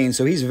racing machines,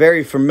 so he's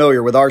very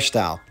familiar with our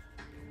style.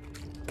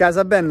 Guys,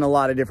 I've been in a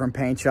lot of different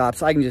paint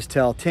shops. I can just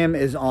tell Tim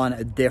is on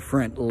a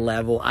different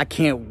level. I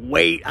can't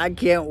wait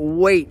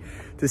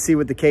to see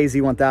what the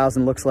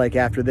KZ1000 looks like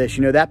after this.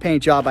 You know, that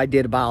paint job I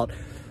did about,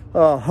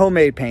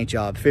 homemade paint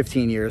job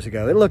 15 years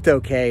ago. It looked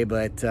okay,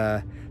 but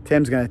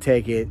Tim's gonna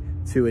take it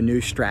to a new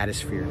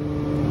stratosphere.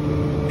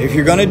 If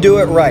you're gonna do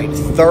it right,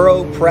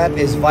 thorough prep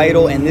is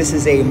vital, and this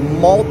is a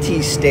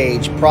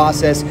multi-stage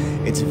process.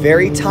 It's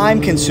very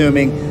time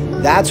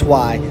consuming. That's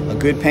why a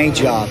good paint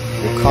job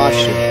will cost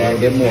you a little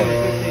bit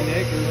more.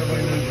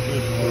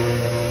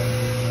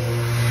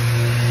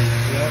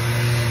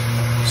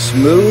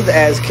 Smooth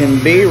as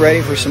can be,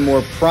 ready for some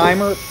more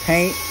primer,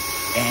 paint,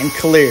 and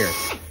clear.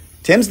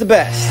 Tim's the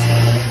best.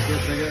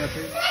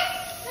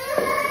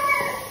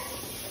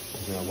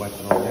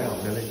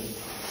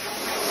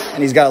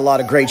 And he's got a lot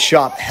of great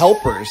shop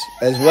helpers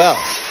as well.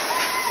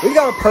 We've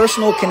got a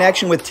personal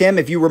connection with Tim.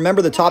 If you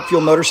remember the Top Fuel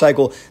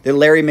motorcycle that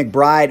Larry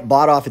McBride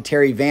bought off of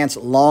Terry Vance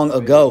long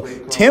ago,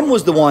 Tim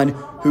was the one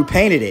who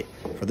painted it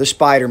for the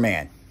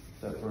Spiderman.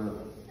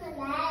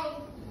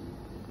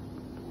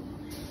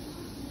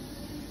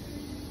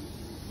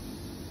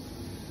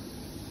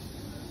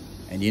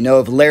 And you know,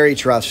 if Larry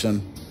trusts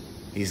him,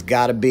 he's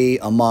got to be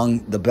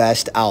among the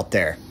best out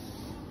there.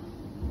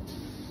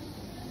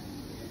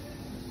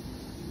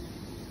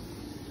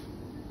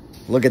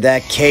 Look at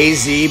that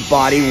KZ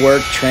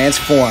bodywork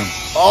transform.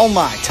 Oh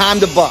my,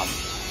 time to buff.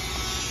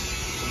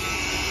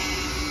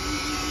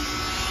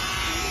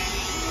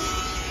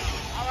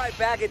 All right,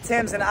 back at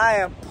Tim's, and I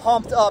am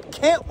pumped up.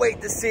 Can't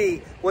wait to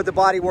see what the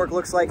bodywork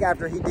looks like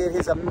after he did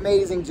his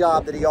amazing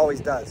job that he always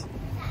does.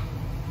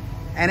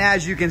 And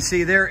as you can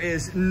see, there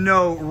is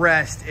no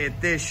rest at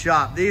this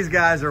shop. These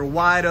guys are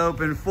wide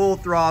open, full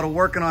throttle,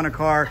 working on a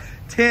car.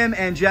 Tim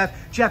and Jeff.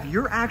 Jeff,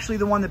 you're actually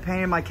the one that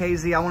painted my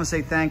KZ. I want to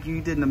say thank you.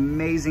 You did an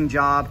amazing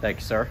job. Thank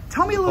you, sir.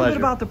 Tell me a little bit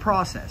about the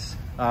process.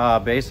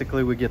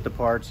 Basically, we get the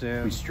parts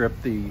in. We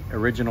strip the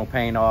original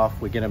paint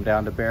off. We get them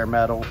down to bare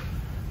metal.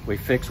 We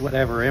fix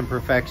whatever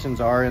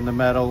imperfections are in the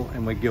metal,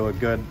 and we do a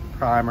good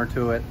primer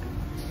to it,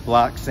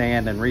 block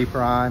sand and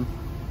reprime.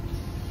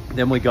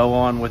 Then we go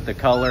on with the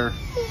color.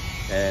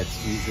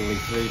 It's usually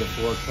 3 to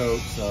 4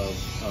 coats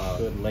of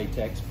good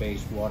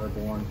latex-based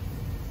waterborne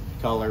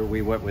color.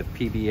 We went with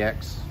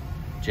PBX,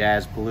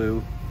 Jazz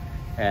Blue,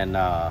 and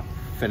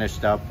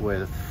finished up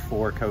with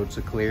 4 coats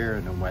of clear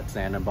and then wet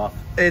sand and buff.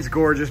 It's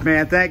gorgeous,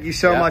 man. Thank you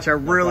so much. I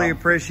really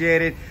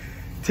appreciate it.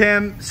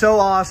 Tim, so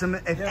awesome.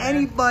 If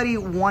anybody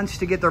wants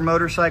to get their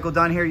motorcycle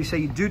done here, you say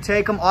you do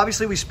take them.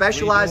 Obviously, we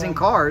specialize in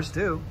cars,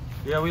 too.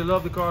 Yeah, we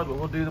love the cars, but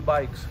we'll do the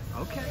bikes.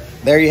 Okay.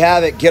 There you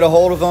have it. Get a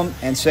hold of them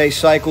and say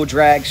Cycle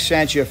Drag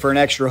sent you for an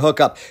extra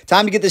hookup.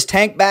 Time to get this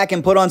tank back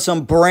and put on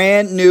some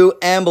brand new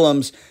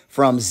emblems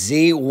from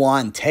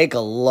Z1. Take a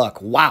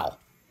look. Wow.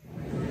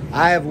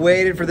 I have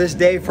waited for this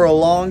day for a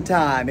long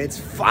time. It's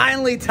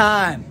finally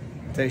time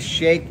to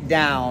shake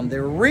down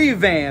the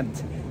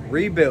revamped,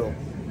 rebuilt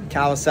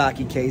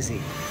Kawasaki KZ.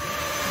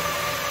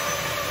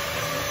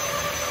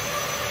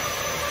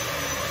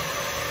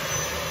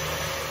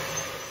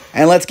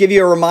 And let's give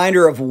you a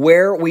reminder of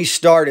where we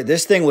started.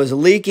 This thing was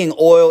leaking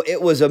oil.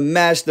 It was a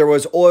mess. There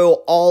was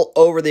oil all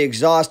over the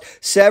exhaust.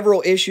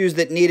 Several issues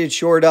that needed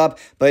shored up.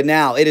 But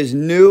now it is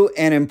new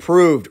and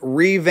improved,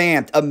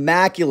 revamped,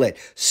 immaculate,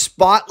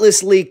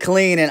 spotlessly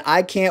clean. And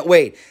I can't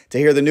wait to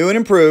hear the new and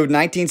improved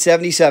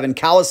 1977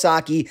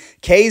 Kawasaki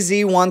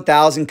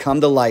KZ1000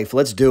 come to life.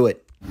 Let's do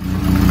it.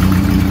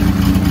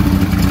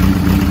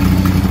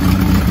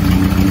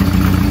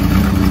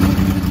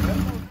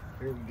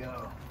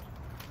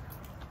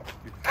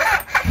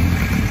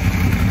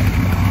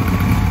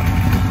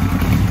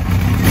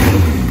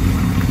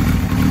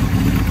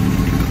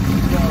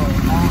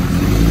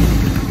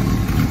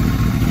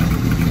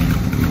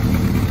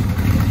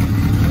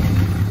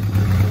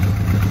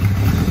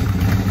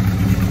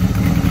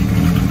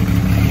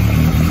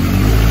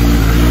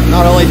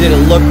 Not only did it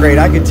look great,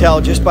 I could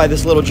tell just by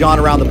this little jaunt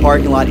around the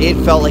parking lot, it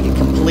felt like a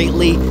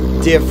completely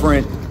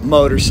different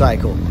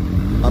motorcycle.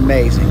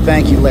 Amazing.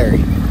 Thank you, Larry.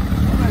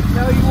 I'm going to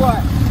tell you what,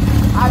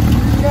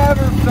 I've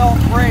never felt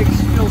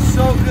brakes feel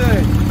so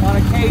good on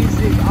a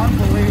KZ.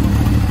 Unbelievable.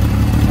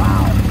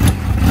 Wow.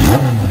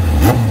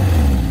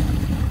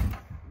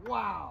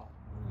 Wow.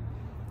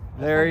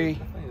 Larry,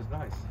 That thing is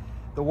nice.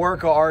 the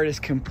work of art is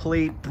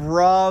complete.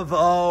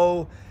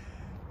 Bravo.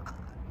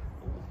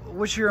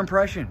 What's your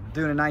impression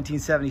doing a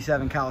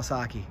 1977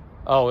 Kawasaki?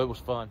 Oh, it was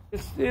fun.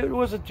 It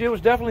was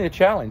definitely a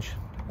challenge.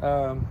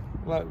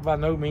 By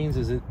no means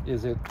is it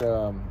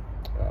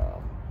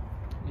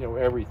you know,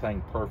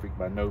 everything perfect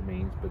by no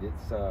means, but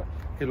it's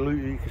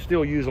you can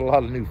still use a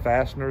lot of new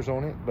fasteners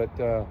on it. But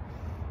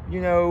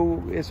you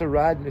know, it's a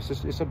ride. It's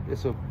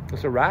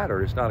a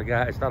rider. It's not a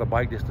guy. It's not a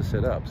bike just to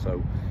sit up.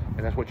 So,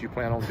 and that's what you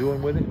plan on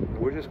doing with it.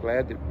 We're just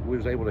glad that we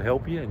was able to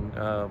help you, and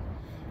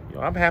you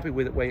know, I'm happy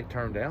with the way it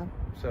turned out.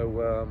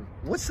 So,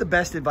 what's the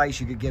best advice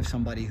you could give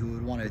somebody who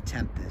would want to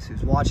attempt this,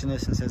 who's watching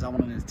this and says, I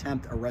want to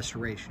attempt a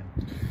restoration?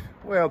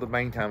 Well, the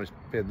main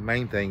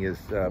thing is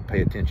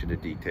pay attention to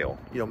detail.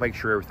 You know, make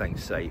sure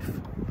everything's safe,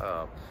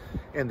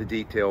 and the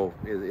detail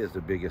is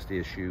the biggest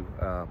issue.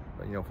 You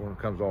know, when it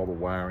comes to all the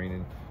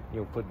wiring you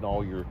know, putting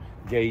all your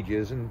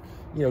gauges and,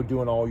 you know,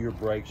 doing all your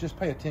brakes. Just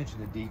pay attention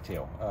to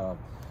detail.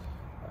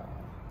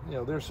 You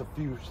know, there's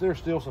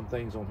still some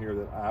things on here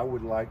that I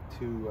would like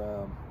to,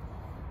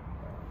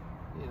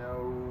 you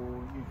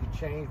know, you can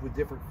change with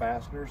different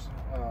fasteners.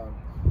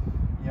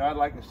 You know, I'd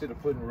like, instead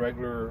of putting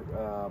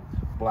regular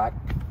black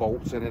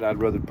bolts in it,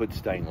 I'd rather put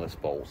stainless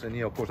bolts. And,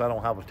 you know, of course, I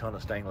don't have a ton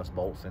of stainless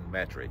bolts in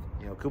metric.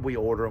 You know, could we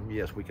order them?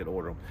 Yes, we could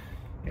order them.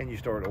 And you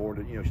start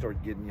ordering, you know,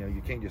 start getting, you know,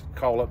 you can't just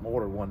call up and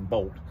order one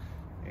bolt.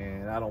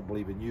 And I don't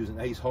believe in using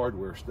Ace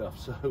Hardware stuff,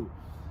 so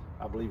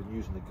I believe in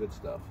using the good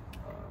stuff.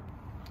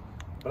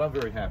 But I'm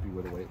very happy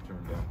with the way it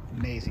turned out.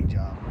 Amazing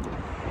job.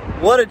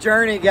 What a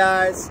journey,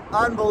 guys.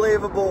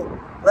 Unbelievable.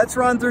 Let's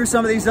run through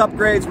some of these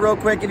upgrades real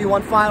quick, give you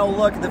one final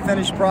look at the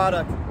finished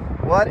product.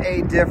 What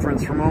a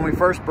difference from when we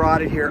first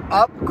brought it here.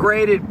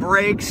 Upgraded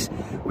brakes.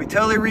 We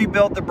totally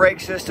rebuilt the brake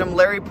system.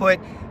 Larry put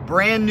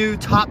brand new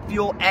Top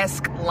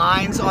Fuel-esque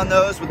lines on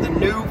those with the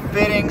new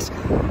fittings.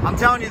 I'm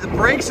telling you, the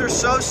brakes are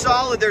so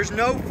solid, there's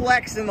no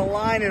flex in the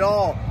line at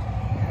all.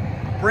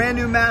 Brand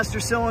new master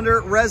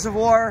cylinder,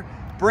 reservoir,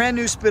 brand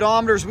new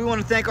speedometers. We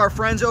want to thank our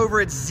friends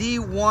over at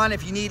Z1.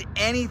 If you need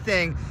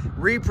anything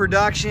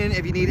reproduction,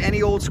 if you need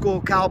any old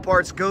school cow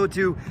parts, go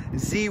to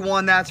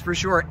Z1, that's for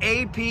sure.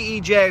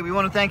 APEJ, we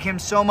want to thank him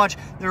so much.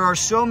 There are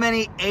so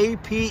many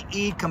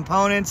APE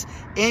components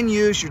in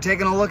use. You're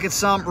taking a look at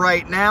some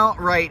right now,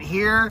 right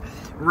here,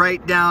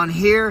 right down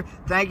here.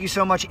 Thank you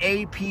so much,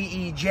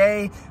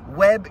 APEJ.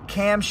 Web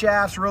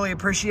camshafts, really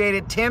appreciate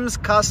it. Tim's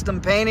Custom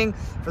Painting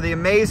for the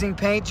amazing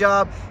paint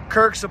job.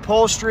 Kirk's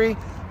Upholstery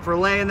for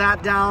laying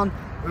that down.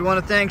 We want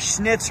to thank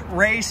Schnitz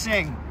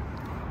Racing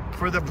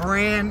for the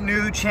brand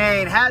new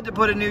chain. Had to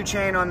put a new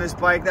chain on this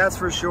bike, that's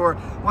for sure.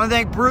 Want to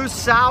thank Bruce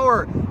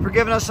Sauer for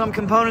giving us some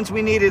components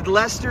we needed.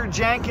 Lester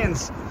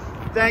Jenkins,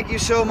 thank you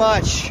so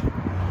much.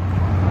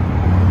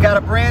 Got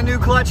a brand new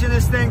clutch in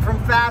this thing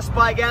from Fast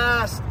by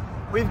Gas.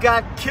 We've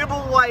got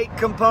Kibblewhite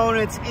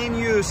components in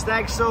use.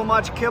 Thanks so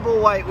much,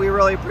 Kibblewhite. We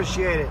really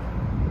appreciate it.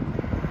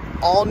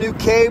 All new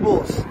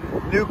cables.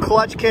 New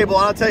clutch cable.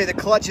 I'll tell you, the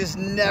clutch has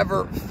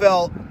never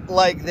felt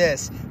like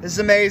this. This is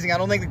amazing. I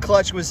don't think the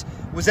clutch was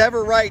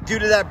ever right due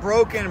to that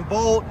broken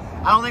bolt.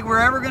 I don't think we're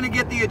ever going to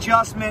get the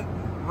adjustment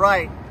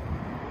right.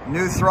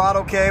 New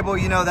throttle cable,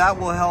 you know, that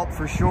will help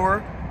for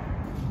sure.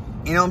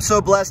 You know, I'm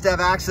so blessed to have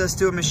access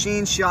to a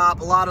machine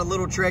shop, a lot of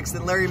little tricks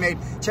that Larry made.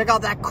 Check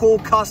out that cool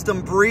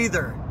custom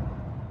breather.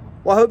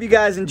 Well, I hope you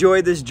guys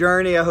enjoyed this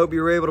journey. I hope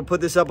you were able to put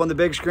this up on the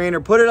big screen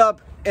or put it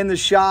up in the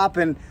shop,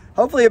 and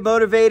hopefully it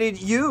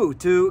motivated you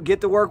to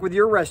get to work with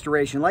your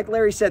restoration. Like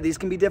Larry said, these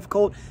can be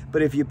difficult,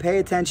 but if you pay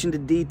attention to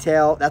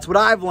detail, that's what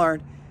I've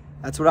learned.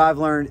 That's what I've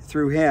learned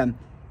through him.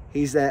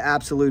 He's the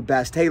absolute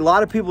best. Hey, a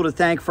lot of people to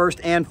thank first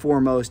and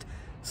foremost.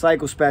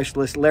 Cycle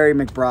specialist Larry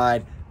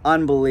McBride.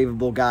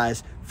 Unbelievable,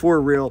 guys. For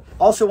real.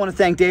 Also want to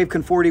thank Dave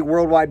Conforti,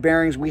 Worldwide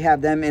Bearings. We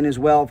have them in as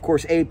well. Of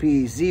course, AP,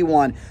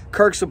 Z1,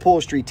 Kirk's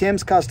Upholstery,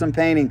 Tim's Custom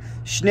Painting,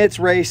 Schnitz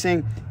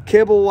Racing,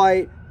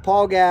 Kibblewhite,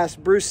 Paul Gass,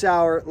 Bruce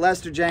Sauer,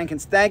 Lester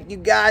Jenkins. Thank you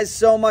guys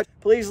so much.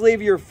 Please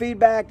leave your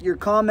feedback, your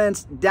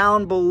comments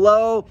down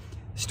below.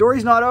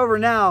 Story's not over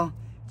now.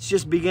 It's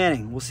just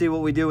beginning. We'll see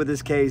what we do with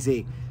this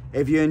KZ.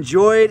 If you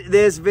enjoyed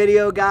this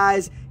video,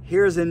 guys,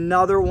 here's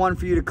another one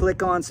for you to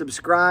click on.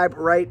 Subscribe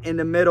right in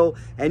the middle.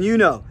 And you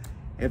know,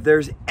 if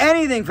there's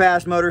anything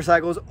fast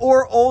motorcycles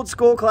or old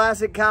school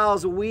classic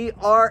cows, we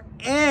are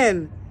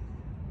in.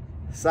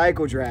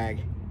 Cycle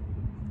Drag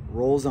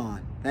rolls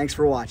on. Thanks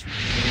for watching.